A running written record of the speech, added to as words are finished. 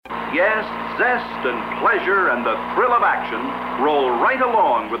Yes, zest and pleasure and the thrill of action roll right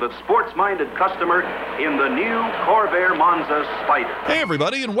along with a sports-minded customer in the new Corvair Monza Spyder. Hey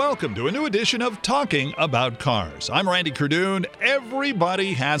everybody, and welcome to a new edition of Talking About Cars. I'm Randy Cardoon.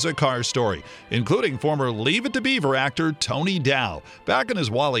 Everybody has a car story, including former Leave It to Beaver actor Tony Dow. Back in his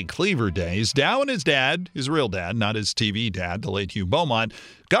Wally Cleaver days, Dow and his dad, his real dad, not his TV dad, the late Hugh Beaumont,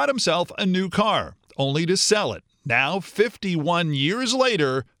 got himself a new car, only to sell it. Now, 51 years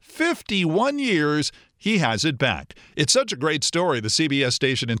later, 51 years, he has it back. It's such a great story. The CBS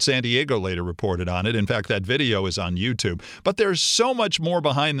station in San Diego later reported on it. In fact, that video is on YouTube. But there's so much more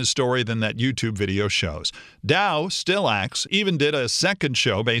behind the story than that YouTube video shows. Dow still acts, even did a second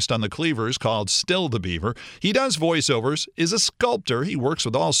show based on the Cleavers called Still the Beaver. He does voiceovers, is a sculptor. He works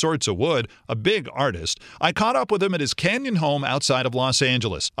with all sorts of wood, a big artist. I caught up with him at his Canyon home outside of Los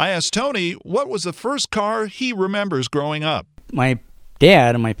Angeles. I asked Tony what was the first car he remembers growing up. My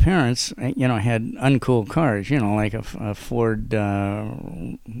dad and my parents, had uncool cars, like a Ford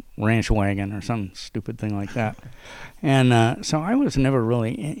ranch wagon or some stupid thing like that. And so I was never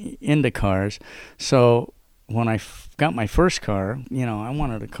really into cars. So when I got my first car, I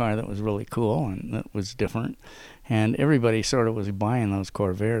wanted a car that was really cool and that was different. And everybody sort of was buying those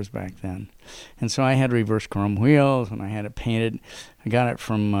Corvairs back then. And so I had reverse chrome wheels and I had it painted. I got it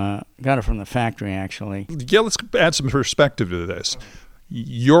from the factory, actually. Yeah, let's add some perspective to this.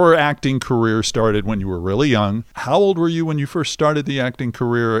 Your acting career started when you were really young. How old were you when you first started the acting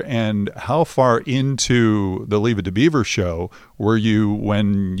career, and how far into the Leave It to Beaver show were you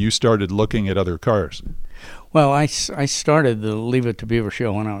when you started looking at other cars? Well, I started the Leave It to Beaver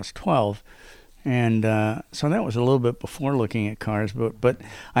show when I was 12, and so that was a little bit before looking at cars. But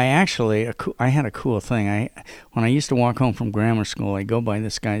I actually I had a cool thing. When I used to walk home from grammar school, I'd go by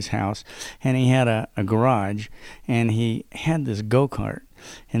this guy's house, and he had a garage, and he had this go-kart.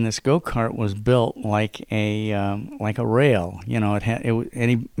 And this go-kart was built like a rail, and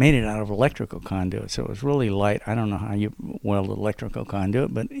he made it out of electrical conduit, so it was really light. I don't know how you weld electrical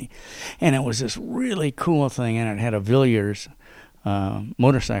conduit, and it was this really cool thing, and it had a Villiers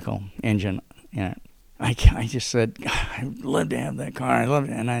motorcycle engine in it. I just said, I'd love to have that car. I love it,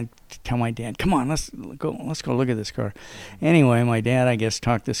 and I tell my dad, come on, let's go look at this car. Anyway, my dad, I guess,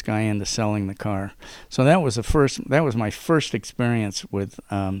 talked this guy into selling the car. So that was my first experience with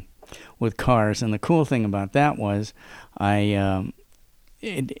cars. And the cool thing about that was, it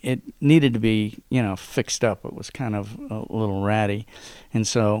needed to be fixed up. It was kind of a little ratty, and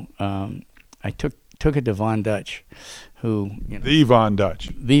so I took it to Von Dutch, who the Von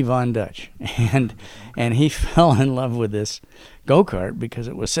Dutch, and he fell in love with this go-kart because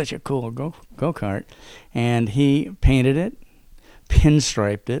it was such a cool go-kart, and he painted it,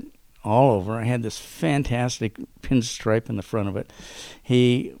 pinstriped it all over. I had this fantastic pinstripe in the front of it.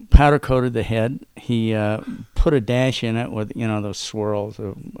 He powder coated the head. He put a dash in it with those swirls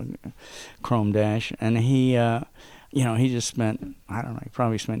of chrome dash, and he just spent, I don't know, he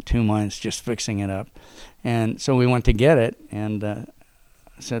probably spent 2 months just fixing it up. And so we went to get it, and I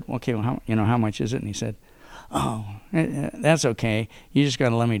said, okay, well, how much is it? And he said, oh, that's okay. You just got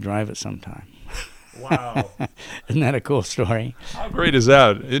to let me drive it sometime. Wow. Isn't that a cool story? How great is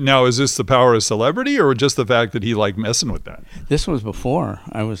that? Now, is this the power of celebrity or just the fact that he liked messing with that? This was before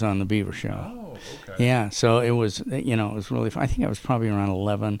I was on the Beaver show. Oh, okay. Yeah, so it was, it was really fun. I think I was probably around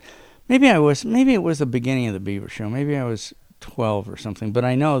 11. Maybe it was the beginning of the Beaver show. Maybe I was 12 or something. But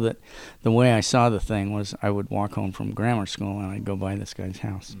I know that the way I saw the thing was I would walk home from grammar school and I'd go by this guy's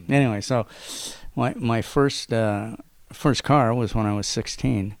house. Anyway, so my first car was when I was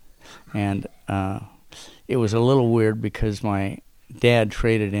 16, and it was a little weird because my dad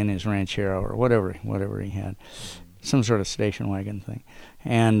traded in his Ranchero or whatever he had, some sort of station wagon thing,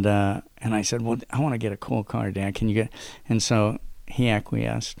 and I said, well, I want to get a cool car, Dad. Can you get? And so he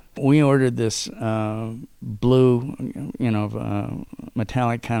acquiesced. We ordered this blue,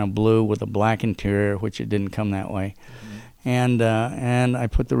 metallic kind of blue with a black interior, which it didn't come that way. And I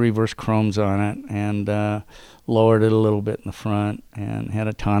put the reverse chromes on it and lowered it a little bit in the front and had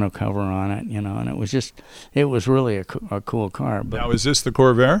a tonneau cover on it, and it was really a cool car. But now, is this the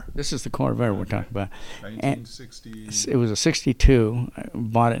Corvair? This is the Corvair we're talking about. 1960. It was a 62. I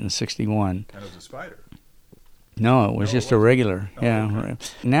bought it in 61. And it was a Spyder. No, it was just a regular. Oh, yeah. okay.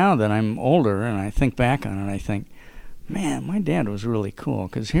 Now that I'm older and I think back on it, I think, man, my dad was really cool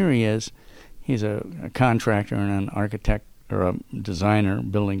because here he is. He's a contractor and an architect or a designer,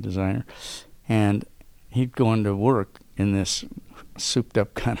 building designer, and he'd go into work in this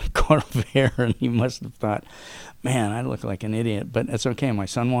souped-up kind of Corvair, and he must have thought, man, I look like an idiot. But it's okay. My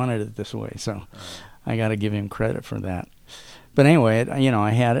son wanted it this way, so I got to give him credit for that. But anyway,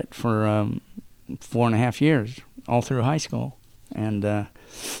 I had it for 4.5 years, all through high school, and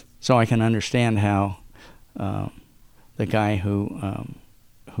so I can understand how the guy who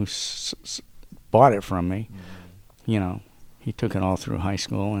bought it from me, he took it all through high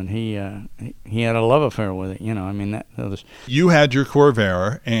school, and he had a love affair with it. I mean, that was. You had your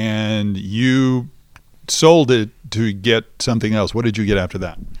Corvair, and you sold it to get something else. What did you get after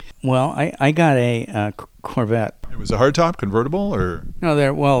that? Well, I got a Corvette. It was a hardtop convertible, or No,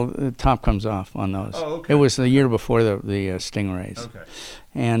 the top comes off on those. Oh, okay. It was the year before the Stingrays. Okay.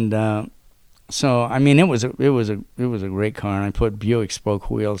 And so I mean, it was a great car, and I put Buick spoke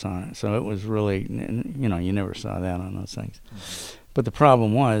wheels on it, so it was really, you never saw that on those things. Mm-hmm. But the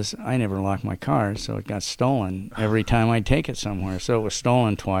problem was, I never locked my car, so it got stolen every time I'd take it somewhere. So it was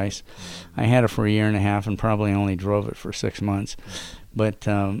stolen twice. I had it for 1.5 years and probably only drove it for 6 months. But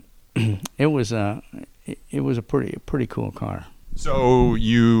it was a pretty cool car. So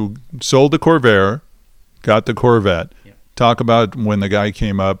you sold the Corvair, got the Corvette. Yep. Talk about when the guy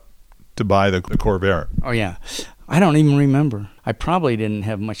came up to buy the Corvair. Oh, yeah. I don't even remember. I probably didn't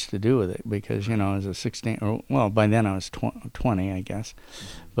have much to do with it because, as a 16, by then I was 20, I guess.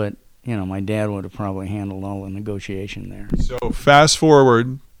 But, my dad would have probably handled all the negotiation there. So fast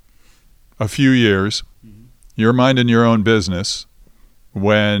forward a few years, you're minding your own business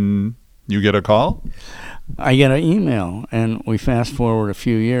when you get a call? I get an email, and we fast forward a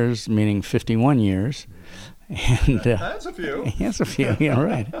few years, meaning 51 years. And that's a few. That's a few, yeah,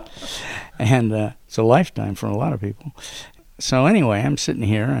 right. And it's a lifetime for a lot of people. So anyway, I'm sitting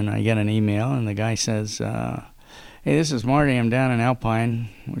here, and I get an email, and the guy says, hey, this is Marty. I'm down in Alpine,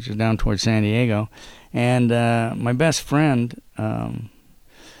 which is down towards San Diego, and my best friend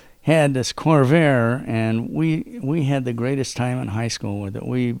had this Corvair, and we had the greatest time in high school with it.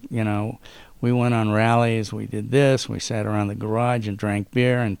 We went on rallies, we did this, we sat around the garage and drank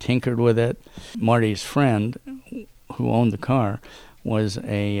beer and tinkered with it. Marty's friend, who owned the car, was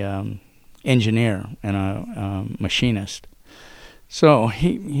a engineer and a machinist. So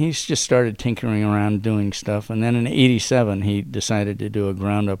he's just started tinkering around doing stuff, and then in '87 he decided to do a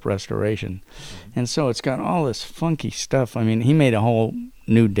ground-up restoration. And so it's got all this funky stuff. I mean, he made a whole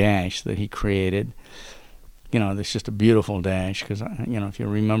new dash that he created. It's just a beautiful dash because, if you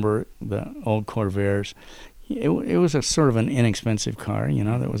remember the old Corvairs, it was a sort of an inexpensive car,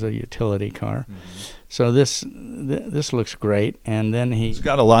 that was a utility car. Mm-hmm. So this looks great. And then it's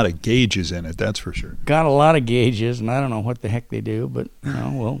got a lot of gauges in it, that's for sure. Got a lot of gauges, and I don't know what the heck they do, but,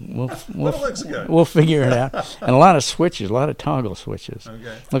 we'll looks good. We'll figure it out. And a lot of switches, a lot of toggle switches.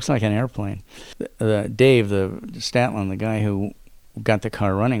 Okay. Looks like an airplane. Dave, the Statland, the guy who got the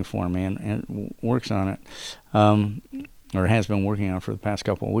car running for me and works on it, or has been working on it for the past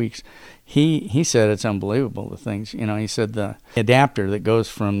couple of weeks. He said it's unbelievable, the things. He said the adapter that goes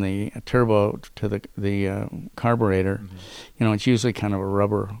from the turbo to the carburetor, it's usually kind of a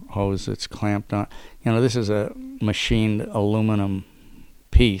rubber hose that's clamped on. This is a machined aluminum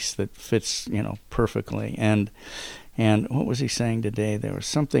piece that fits, perfectly. And what was he saying today? There was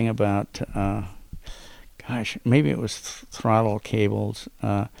something about maybe it was throttle cables,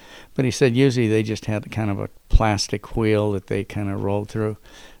 but he said usually they just had kind of a plastic wheel that they kind of rolled through.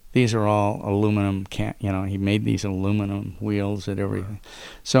 These are all aluminum, he made these aluminum wheels and everything.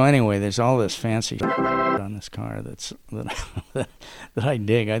 So anyway, there's all this fancy on this car that I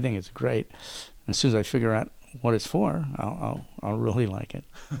dig. I think it's great. As soon as I figure out what it's for, I'll really like it.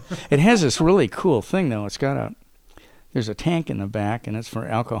 It has this really cool thing though. There's a tank in the back, and it's for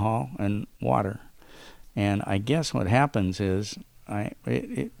alcohol and water. And I guess what happens is,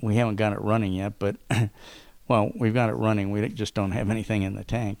 we haven't got it running yet, but, well, we've got it running. We just don't have anything in the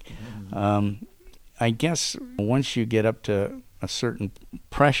tank. Mm-hmm. I guess once you get up to a certain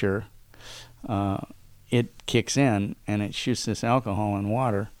pressure, it kicks in, and it shoots this alcohol and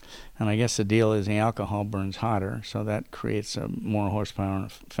water. And I guess the deal is the alcohol burns hotter, so that creates more horsepower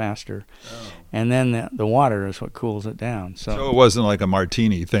and faster. Oh. And then the water is what cools it down. So it wasn't like a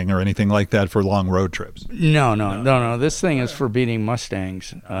martini thing or anything like that for long road trips? No. This thing is for beating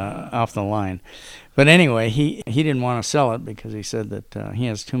Mustangs off the line. But anyway, he didn't want to sell it because he said that he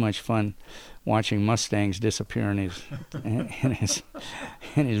has too much fun watching Mustangs disappear in his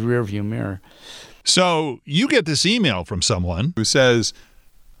rearview mirror. So you get this email from someone who says,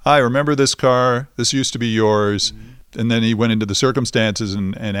 "Hi, remember this car? This used to be yours." Mm-hmm. And then he went into the circumstances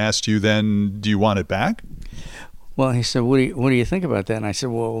and asked you then, do you want it back? Well, he said, what do you think about that? And I said,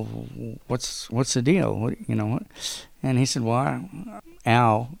 well, what's the deal? What? And he said, well,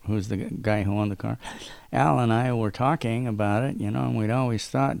 Al, who's the guy who owned the car, Al and I were talking about it, and we'd always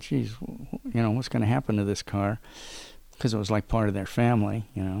thought, geez, what's going to happen to this car? because it was like part of their family,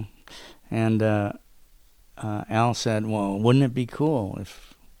 you know. And Al said, well, wouldn't it be cool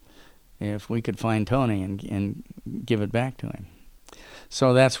if we could find Tony and give it back to him?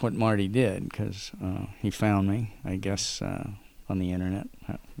 So that's what Marty did, because he found me, I guess, on the internet.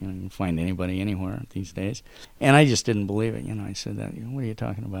 You can find anybody anywhere these days. And I just didn't believe it. You know, I said, what are you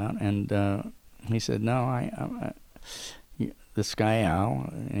talking about? And he said, no, this guy Al,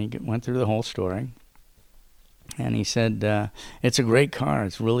 and he went through the whole story. And he said, it's a great car.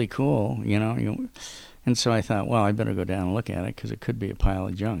 It's really cool, you know. And so I thought, well, I better go down and look at it, because it could be a pile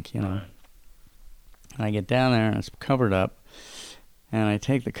of junk, you know. Right. And I get down there, and it's covered up. And I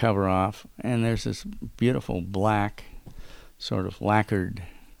take the cover off, and there's this beautiful black, sort of lacquered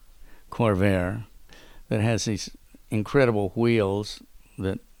Corvair that has these incredible wheels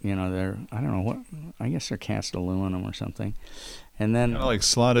that, you know, they're, I don't know what, I guess they're cast aluminum or something. And then, Kind of like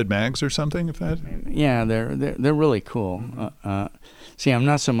slotted mags or something, if that. yeah, they're really cool. See, I'm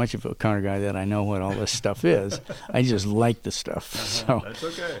not so much of a car guy that I know what all this stuff is. I just like the stuff. So That's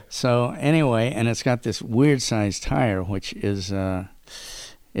okay. So anyway, and it's got this weird sized tire, which is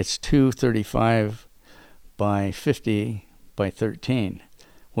it's 235 by 50 by 13,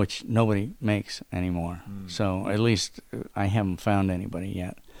 which nobody makes anymore. So at least I haven't found anybody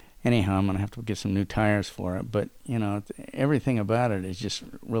yet. Anyhow, I'm going to have to get some new tires for it. But, you know, everything about it is just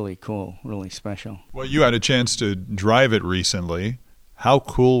really cool, really special. Well, you had a chance to drive it recently. How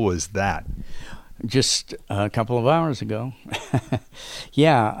cool was that? Just a couple of hours ago.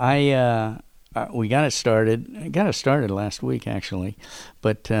 Yeah, we got it started. I got it started last week, actually,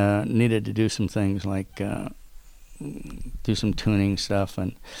 but needed to do some things like do some tuning stuff.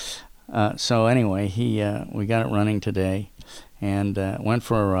 And so anyway, we got it running today. And went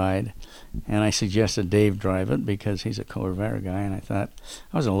for a ride, and I suggested Dave drive it because he's a Corvair guy, and I thought,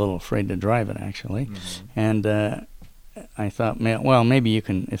 I was a little afraid to drive it, actually. And I thought, well, maybe you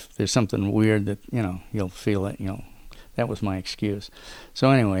can, if there's something weird that, you know, you'll feel it, you know. That was my excuse.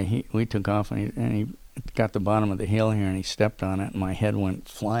 So anyway, we took off, and he got the bottom of the hill here, and he stepped on it, and my head went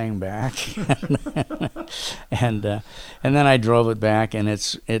flying back. And then I drove it back, and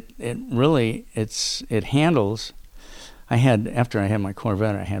it handles. After I had my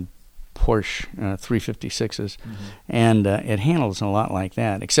Corvette, I had Porsche 356s, and it handles a lot like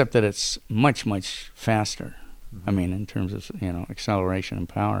that, except that it's much, much faster. I mean, in terms of, you know, acceleration and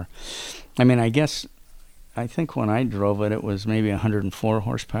power. I mean, I think when I drove it, it was maybe 104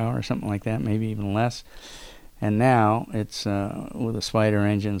 horsepower or something like that, maybe even less. And now it's with a Spider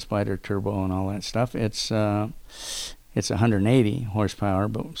engine, Spider turbo, and all that stuff. It's 180 horsepower,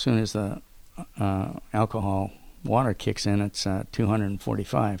 but as soon as the alcohol water kicks in, it's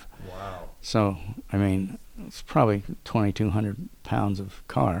 245. Wow. So, I mean, it's probably 2,200 pounds of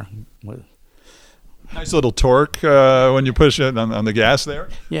car. Nice little torque when you push it on the gas there.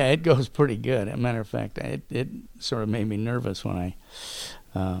 Yeah, it goes pretty good. As a matter of fact, it sort of made me nervous when I...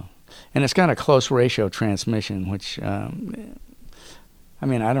 and it's got a close ratio transmission, which... I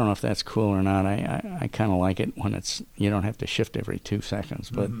mean, I don't know if that's cool or not. I kind of like it when you don't have to shift every 2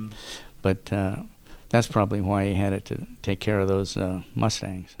 seconds. But that's probably why he had it to take care of those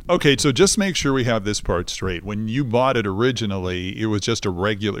Mustangs. Okay, so just make sure we have this part straight. When you bought it originally, it was just a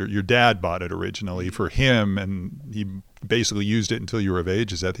regular, your dad bought it originally for him, and he basically used it until you were of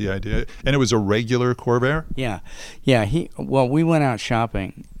age. Is that the idea? And it was a regular Corvair? Yeah. We went out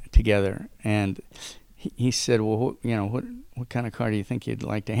shopping together, and he said, well, you know, what kind of car do you think you'd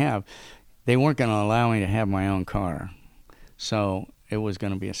like to have? They weren't going to allow me to have my own car. So it was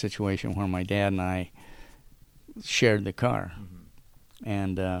going to be a situation where my dad and I shared the car.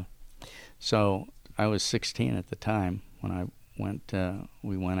 And so I was 16 at the time when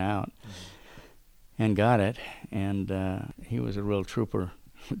we went out and got it. And he was a real trooper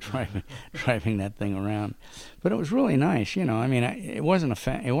driving that thing around. But it was really nice, you know. I mean, it wasn't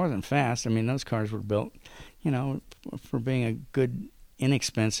fast. I mean, those cars were built, you know, for being a good,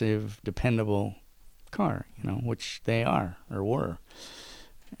 inexpensive, dependable car, you know, which they are or were.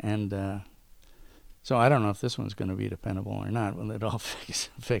 And so I don't know if this one's going to be dependable or not when it all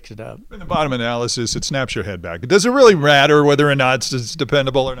fixed up. In the bottom analysis, it snaps your head back. Does it really matter whether or not it's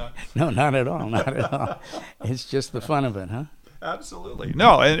dependable or not? No, not at all. Not at all. It's just the fun of it, huh? Absolutely.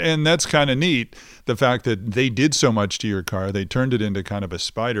 No, and that's kind of neat, the fact that they did so much to your car. They turned it into kind of a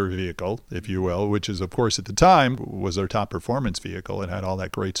Spider vehicle, if you will, which is, of course, at the time was their top performance vehicle. It had all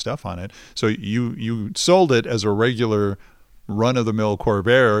that great stuff on it. So you sold it as a regular run-of-the-mill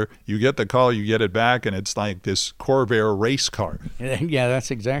Corvair. You get the call, you get it back, and it's like this Corvair race car. Yeah, that's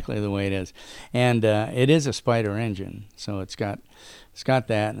exactly the way it is. And it is a Spider engine, so it's got it's got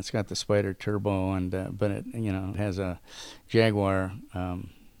that, and it's got the Spider Turbo, and but it it has a Jaguar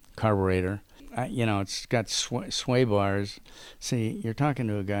carburetor. It's got sway bars. See, you're talking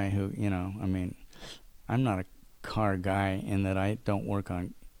to a guy who, I mean, I'm not a car guy in that I don't work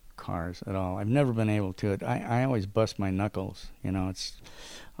on cars at all. I've never been able to. I always bust my knuckles. It's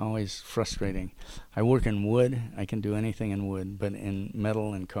always frustrating. I work in wood. I can do anything in wood, but in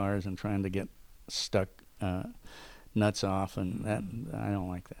metal and cars, I'm trying to get stuck nuts off, and that I don't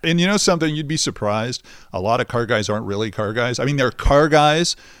like that. And something, you'd be surprised. A lot of car guys aren't really car guys. I mean, they're car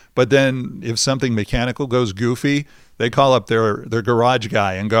guys, but then if something mechanical goes goofy, they call up their garage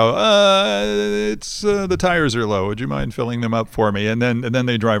guy and go, it's the tires are low. Would you mind filling them up for me? And then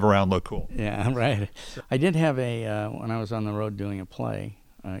they drive around, look cool. Yeah, right. I did have when I was on the road doing a play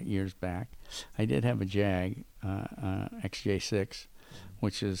years back, I did have a Jag XJ6,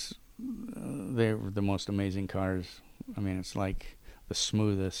 which is they're the most amazing cars. I mean, it's like the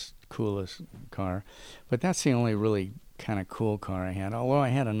smoothest, coolest car. But that's the only really kind of cool car I had. Although I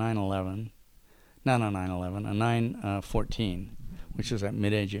had a 911, not a 911, a 914, which is that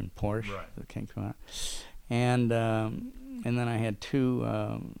mid-engine Porsche that came out. And then I had two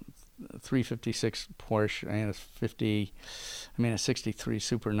 356 Porsche. I had a 63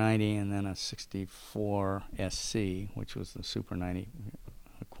 Super 90, and then a 64 SC, which was the Super 90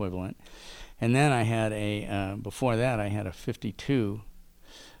 equivalent. And then I had before that I had a 52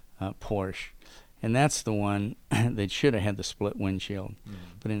 Porsche, and that's the one that should have had the split windshield.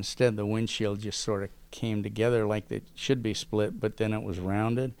 But instead the windshield just sort of came together like it should be split, but then it was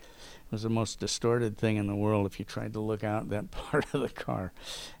rounded. It was the most distorted thing in the world if you tried to look out that part of the car.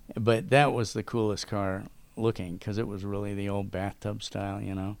 But that was the coolest car looking, because it was really the old bathtub style,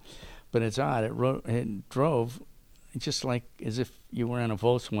 But it's odd. It drove just like as if you were in a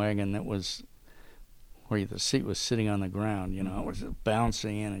Volkswagen that was where the seat was sitting on the ground. It was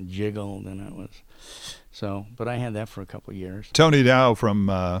bouncing and it jiggled, and it was so. But I had that for a couple of years. Tony Dow from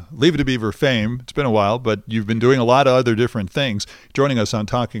Leave It to Beaver fame. It's been a while, but you've been doing a lot of other different things. Joining us on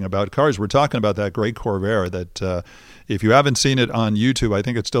Talking About Cars, we're talking about that great Corvair that if you haven't seen it on YouTube, I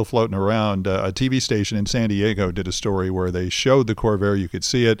think it's still floating around. A TV station in San Diego did a story where they showed the Corvair. You could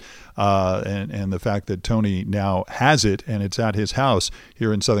see it, and the fact that Tony now has it, and it's at his house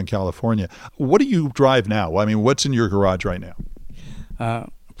here in Southern California. What do you drive now? I mean, what's in your garage right now?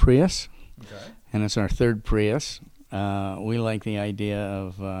 Prius. Okay. And it's our third Prius. We like the idea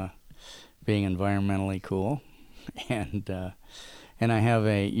of being environmentally cool, and I have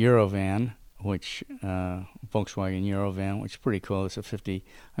a Eurovan, which Volkswagen Eurovan, which is pretty cool. It's a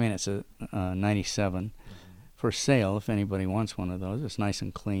 97 for sale if anybody wants one of those. It's nice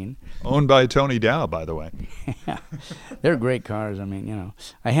and clean. Owned by Tony Dow, by the way. Yeah, they're great cars. I mean,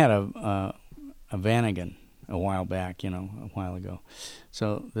 I had a Vanagon a while back, a while ago.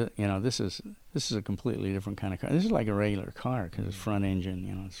 So this is a completely different kind of car. This is like a regular car because it's front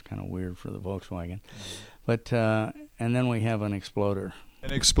engine. It's kind of weird for the Volkswagen. But and then we have an Exploder.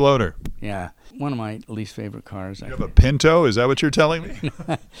 An Exploder. Yeah, one of my least favorite cars. You have a Pinto? Is that what you're telling me?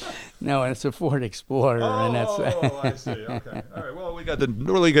 No, it's a Ford Explorer, and that's. I see. Okay. All right. Well, we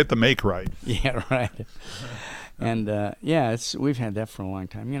really get the make right. Yeah. Right. And we've had that for a long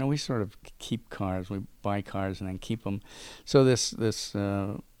time. We sort of keep cars. We buy cars and then keep them. So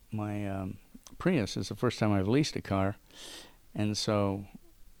my Prius is the first time I've leased a car, and so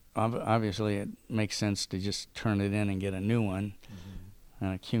obviously it makes sense to just turn it in and get a new one,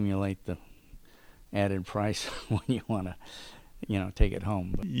 and accumulate the added price when you want to, take it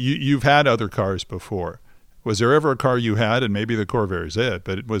home. But you've had other cars before. Was there ever a car you had, and maybe the Corvair is it,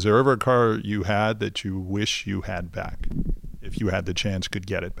 but was there ever a car you had that you wish you had back, if you had the chance, could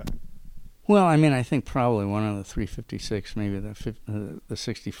get it back? Well, I mean, I think probably one of the 356, maybe the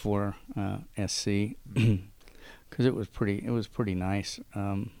 64 SC, because it was pretty nice.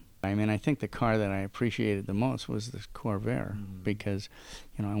 I mean, I think the car that I appreciated the most was the Corvair, because,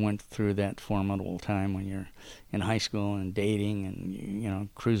 I went through that formidable time when you're in high school and dating and,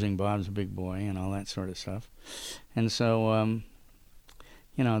 cruising Bob's a big boy and all that sort of stuff. And so,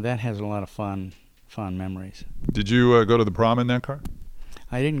 that has a lot of fond memories. Did you go to the prom in that car?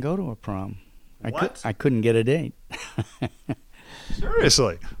 I didn't go to a prom. What? I couldn't get a date.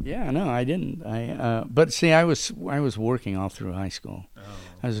 Seriously? Yeah, no, I didn't. But see, I was working all through high school. Oh.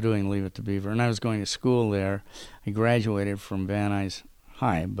 I was doing Leave It to Beaver, and I was going to school there. I graduated from Van Nuys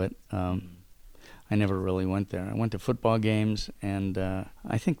High, but I never really went there. I went to football games, and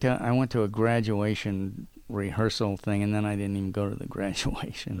I think I went to a graduation rehearsal thing, and then I didn't even go to the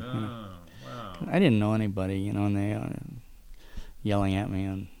graduation. Wow. I didn't know anybody, and they yelling at me,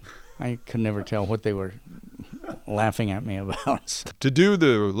 and I could never tell what they were laughing at me about. To do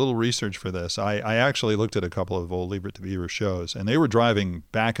the little research for this, I actually looked at a couple of old Leave It to Beaver shows, and they were driving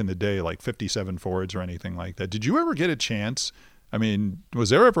back in the day like 57 Fords or anything like that. Did you ever get a chance? I mean, was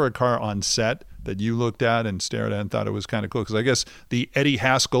there ever a car on set that you looked at and stared at and thought it was kind of cool? Because I guess the Eddie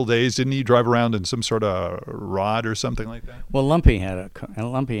Haskell days, didn't he drive around in some sort of rod or something like that? Well, Lumpy had a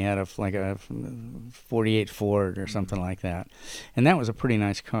 48 Ford or something like that, and that was a pretty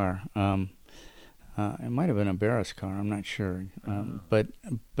nice car. It might have been a Barris car, I'm not sure, but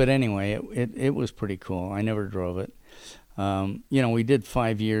anyway, it was pretty cool. I never drove it. We did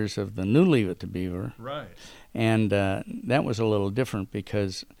 5 years of the new Leave It to Beaver, Right. and that was a little different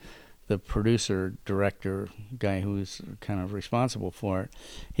because the producer, director, guy who was kind of responsible for it,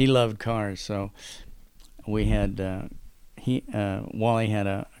 he loved cars. So we had Wally had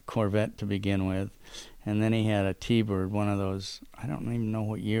a Corvette to begin with, and then he had a T-Bird, one of those, I don't even know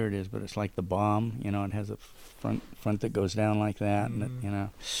what year it is, but it's like the Bomb. It has a front that goes down like that, and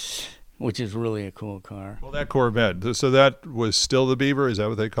which is really a cool car. Well, that Corvette, so that was still the Beaver? Is that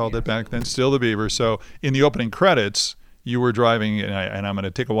what they called it back then? Still the Beaver. So in the opening credits, you were driving, and I'm going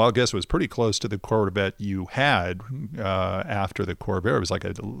to take a wild guess, it was pretty close to the Corvette you had after the Corvair. It was like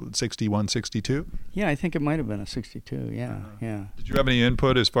a 61, 62? Yeah, I think it might have been a 62, yeah. Did you have any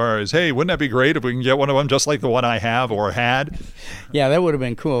input as far as, hey, wouldn't that be great if we can get one of them just like the one I have or had? Yeah, that would have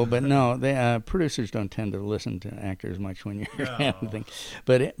been cool, but no, producers don't tend to listen to actors much when you're having.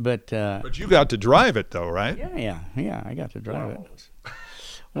 But you got to drive it, though, right? Yeah, I got to drive it.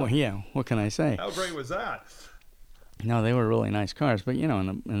 Well, yeah, what can I say? How great was that? No, they were really nice cars, but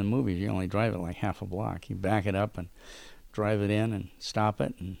in the movies you only drive it like half a block. You back it up and drive it in and stop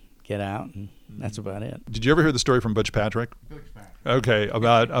it and get out, and that's about it. Did you ever hear the story from Butch Patrick? Butch Patrick. Okay,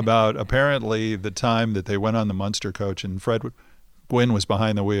 about apparently the time that they went on the Munster coach and Fred Gwynn was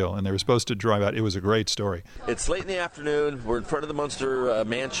behind the wheel, and they were supposed to drive out. It was a great story. It's late in the afternoon. We're in front of the Munster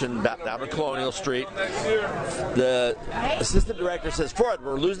mansion down on Colonial Street. The assistant director says, Ford,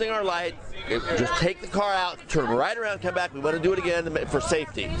 we're losing our light. Just take the car out, turn right around, come back. We want to do it again for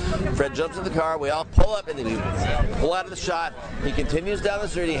safety. Fred jumps in the car. We all pull up, and then we pull out of the shot. He continues down the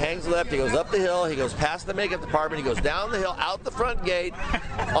street. He hangs left. He goes up the hill. He goes past the makeup department. He goes down the hill, out the front gate,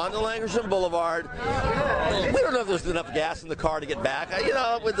 onto Lankershim Boulevard. We don't know if there's enough gas in the car to get back.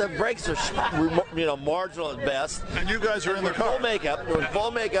 With the brakes are marginal at best. And you guys are in the car. We're in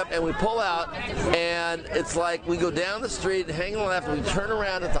full makeup, and we pull out, and it's like we go down the street, hang left, and we turn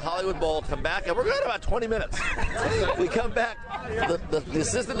around at the Hollywood Bowl, come back, and we're going about 20 minutes. We come back, the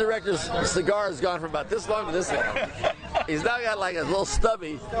assistant director's cigar has gone from about this long to this long. He's now got like a little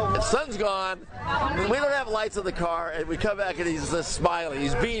stubby. The sun's gone. We don't have lights in the car, and we come back, and he's just smiling.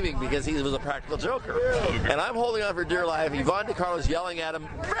 He's beaming because he was a practical joker. And I'm holding on for dear life. Yvonne DiCarlo's yelling at him,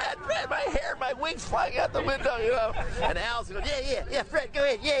 Fred, my hair, my wings flying out the window, And Al's going, yeah, Fred, go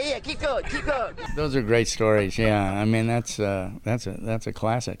ahead, yeah, keep going. Those are great stories. Yeah, I mean that's a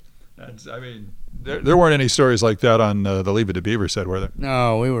classic. There weren't any stories like that on the Leave It to Beaver set, were there?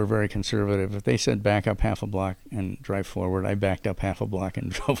 No, we were very conservative. If they said back up half a block and drive forward, I backed up half a block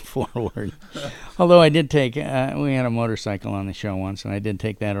and drove forward. Although I did take, we had a motorcycle on the show once, and I did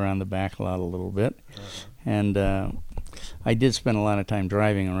take that around the back lot a little bit. And I did spend a lot of time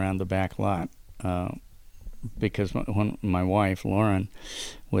driving around the back lot because when my wife, Lauren,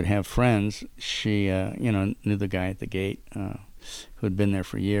 would have friends, she, knew the guy at the gate who had been there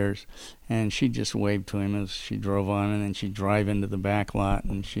for years, and she just waved to him as she drove on, and then she'd drive into the back lot,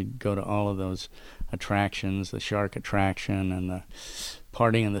 and she'd go to all of those attractions, the shark attraction and the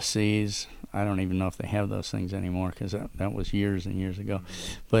Parting of the Seas. I don't even know if they have those things anymore because that was years and years ago.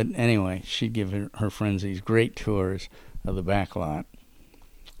 But anyway, she'd give her friends these great tours of the back lot.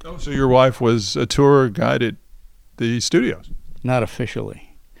 Oh, so your wife was a tour guide at the studios? Not officially.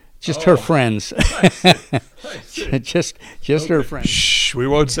 Just her friends. Just okay. Her friends. Shh, we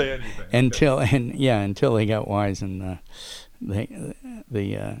won't say anything. Until they got wise and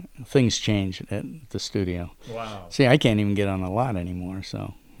the things changed at the studio. Wow. See, I can't even get on the lot anymore,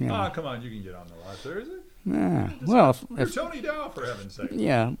 so. Come on, you can get on the lot. There is it? Nah. Well, if Tony Dow, for heaven's sake.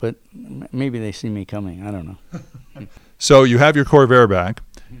 Yeah, but maybe they see me coming. I don't know. So you have your Corvair back.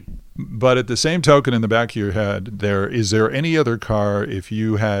 But at the same token, in the back of your head, is there any other car, if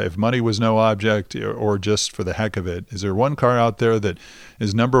money was no object or just for the heck of it, is there one car out there that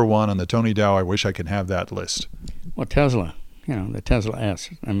is number one on the Tony Dow, I wish I could have that list? Well, Tesla, the Tesla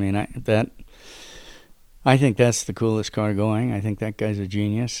S. I mean, I think that's the coolest car going. I think that guy's a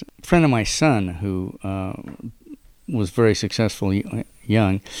genius. A friend of my son who was very successful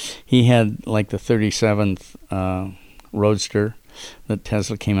young, he had like the 37th Roadster. that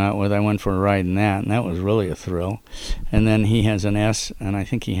Tesla came out with. I went for a ride in that, and that was really a thrill. And then he has an S, and I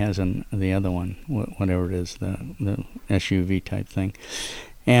think he has the other one, whatever it is, the SUV type thing.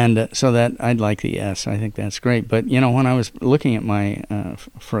 And so that I'd like the S. I think that's great. But when I was looking at my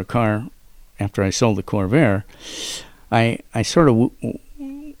for a car after I sold the Corvair, I sort of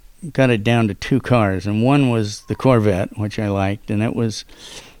got it down to two cars, and one was the Corvette, which I liked, and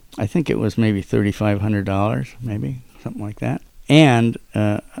I think it was maybe $3,500, maybe something like that, and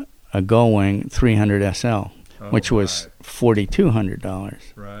a Gullwing 300 SL, which was $4,200.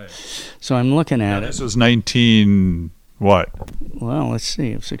 Right. So I'm looking at it. This was 19 what? Well, let's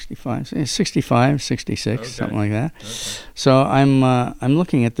see, 65, 66, something like that. Okay. So I'm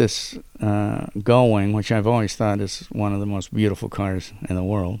looking at this Gullwing, which I've always thought is one of the most beautiful cars in the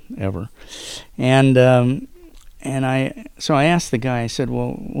world ever, and I asked the guy. I said,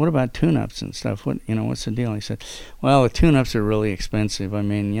 "Well, what about tune-ups and stuff? What's the deal?" He said, "Well, the tune-ups are really expensive. I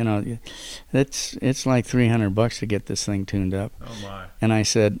mean, it's like $300 to get this thing tuned up." Oh my! And I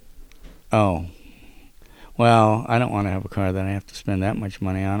said, "Oh, well, I don't want to have a car that I have to spend that much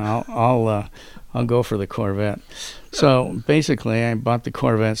money on. I'll go for the Corvette." So basically, I bought the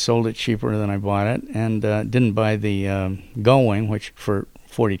Corvette, sold it cheaper than I bought it, and didn't buy the Gullwing, which for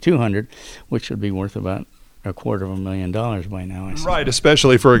 $4,200, which would be worth about $250,000 by now. I right,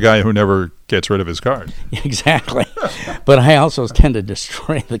 especially for a guy who never gets rid of his cars. Exactly. But I also tend to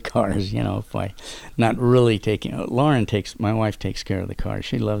destroy the cars, if I not really taking. My wife takes care of the car.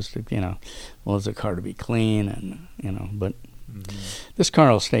 She loves to, loves the car to be clean, and but this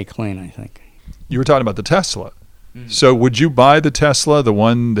car will stay clean, I think. You were talking about the Tesla. So would you buy the Tesla, the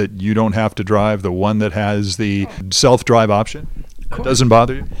one that you don't have to drive, the one that has the self-drive option? That doesn't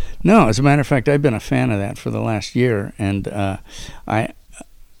bother you? No, as a matter of fact, I've been a fan of that for the last year, and I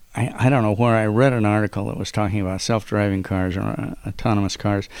don't know where I read an article that was talking about self-driving cars or autonomous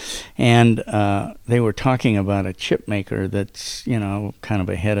cars, and they were talking about a chip maker that's kind of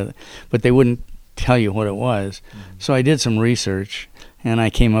ahead of, but they wouldn't tell you what it was. Mm-hmm. So I did some research, and I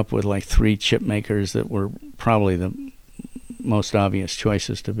came up with like 3 chip makers that were probably the most obvious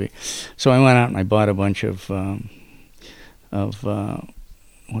choices to be. So I went out and I bought a bunch of what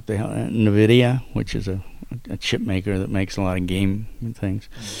the hell, NVIDIA, which is a chip maker that makes a lot of game things.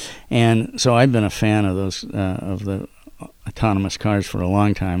 And so I've been a fan of those of the autonomous cars for a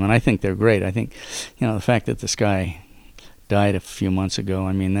long time, and I think they're great. I think the fact that this guy died a few months ago,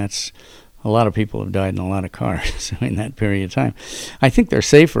 I mean, that's a lot of people have died in a lot of cars in that period of time. I think they're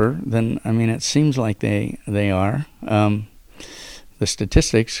safer than, it seems like they are. The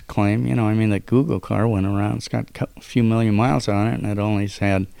statistics claim, the Google car went around, it's got a few million miles on it, and it only has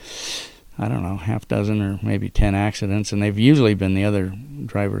had, half dozen or maybe 10 accidents, and they've usually been the other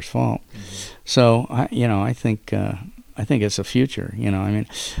driver's fault. Mm-hmm. So, I think it's a future.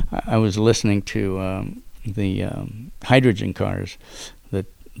 I was listening to the hydrogen cars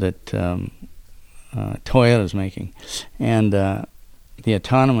that Toyota's making, and the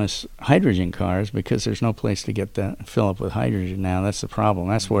autonomous hydrogen cars, because there's no place to fill up with hydrogen now. That's the problem.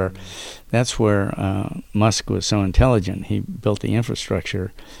 That's where Musk was so intelligent. He built the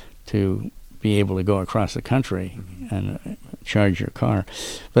infrastructure to be able to go across the country and charge your car.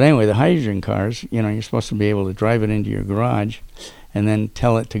 But anyway, the hydrogen cars, you're supposed to be able to drive it into your garage and then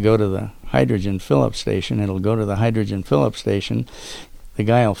tell it to go to the hydrogen fill-up station. It'll go to the hydrogen fill-up station. The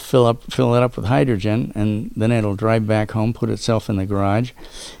guy will fill it up with hydrogen, and then it'll drive back home, put itself in the garage,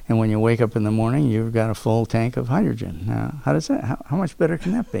 and when you wake up in the morning, you've got a full tank of hydrogen. Now, how does that? How much better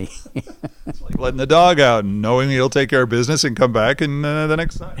can that be? It's like letting the dog out and knowing he'll take care of business and come back and the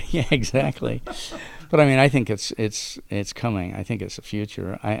next time. Yeah, exactly. But I think it's coming. I think it's the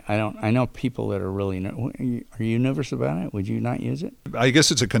future. I know people that are really. Are you nervous about it? Would you not use it? I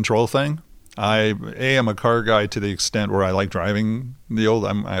guess it's a control thing. I'm a car guy to the extent where I like driving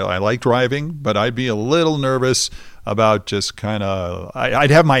I like driving, but I'd be a little nervous about just kind of,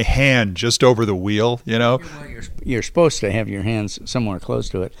 I'd have my hand just over the wheel, You're supposed to have your hands somewhere close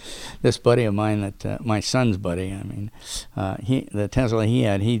to it. This buddy of mine my son's buddy, the Tesla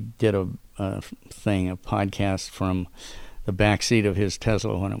he did a podcast from the back seat of his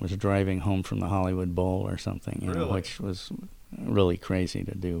Tesla when it was driving home from the Hollywood Bowl or something, which was really crazy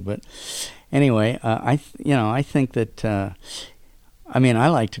to do. But anyway, I think that I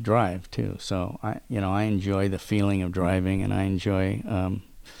like to drive too. So I enjoy the feeling of driving, and I enjoy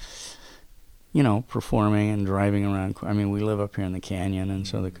performing and driving around. We live up here in the canyon, and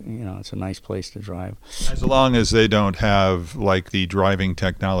so it's a nice place to drive. As long as they don't have like the driving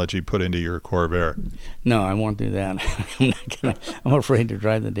technology put into your Corvair. No, I won't do that. I'm afraid to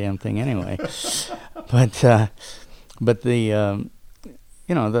drive the damn thing anyway. but the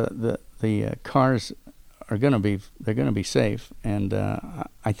cars are going to be safe, and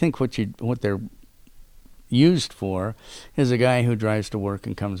I think what they're used for is a guy who drives to work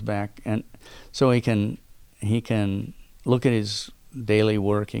and comes back, and so he can look at his daily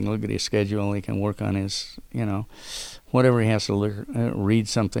work, he can look at his schedule, he can work on his, whatever he has to read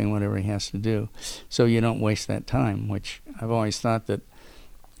something, whatever he has to do, so you don't waste that time, which I've always thought that,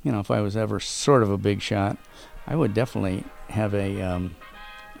 if I was ever sort of a big shot, I would definitely have a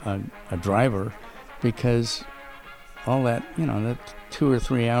driver, because all that, that 2 or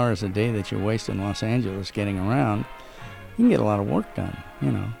 3 hours a day that you waste in Los Angeles getting around, you can get a lot of work done,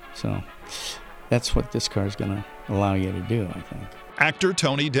 so that's what this car is going to allow you to do, I think. Actor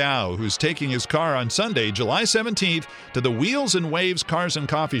Tony Dow, who's taking his car on Sunday, July 17th, to the Wheels and Waves Cars and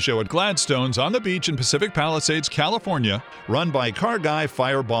Coffee Show at Gladstone's on the beach in Pacific Palisades, California, run by car guy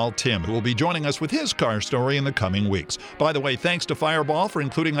Fireball Tim, who will be joining us with his car story in the coming weeks. By the way, thanks to Fireball for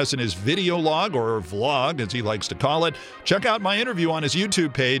including us in his video log, or vlog, as he likes to call it. Check out my interview on his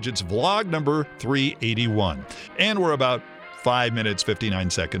YouTube page. It's vlog number 381. And we're about 5 minutes,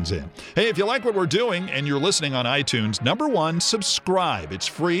 59 seconds in. Hey, if you like what we're doing and you're listening on iTunes, number one, subscribe. It's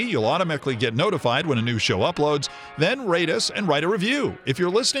free. You'll automatically get notified when a new show uploads. Then rate us and write a review. If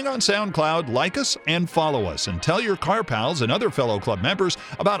you're listening on SoundCloud, like us and follow us, and tell your car pals and other fellow club members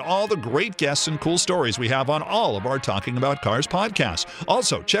about all the great guests and cool stories we have on all of our Talking About Cars podcasts.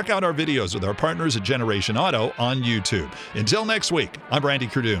 Also, check out our videos with our partners at Generation Auto on YouTube. Until next week, I'm Randy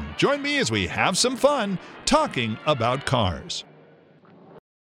Cardoon. Join me as we have some fun talking about cars.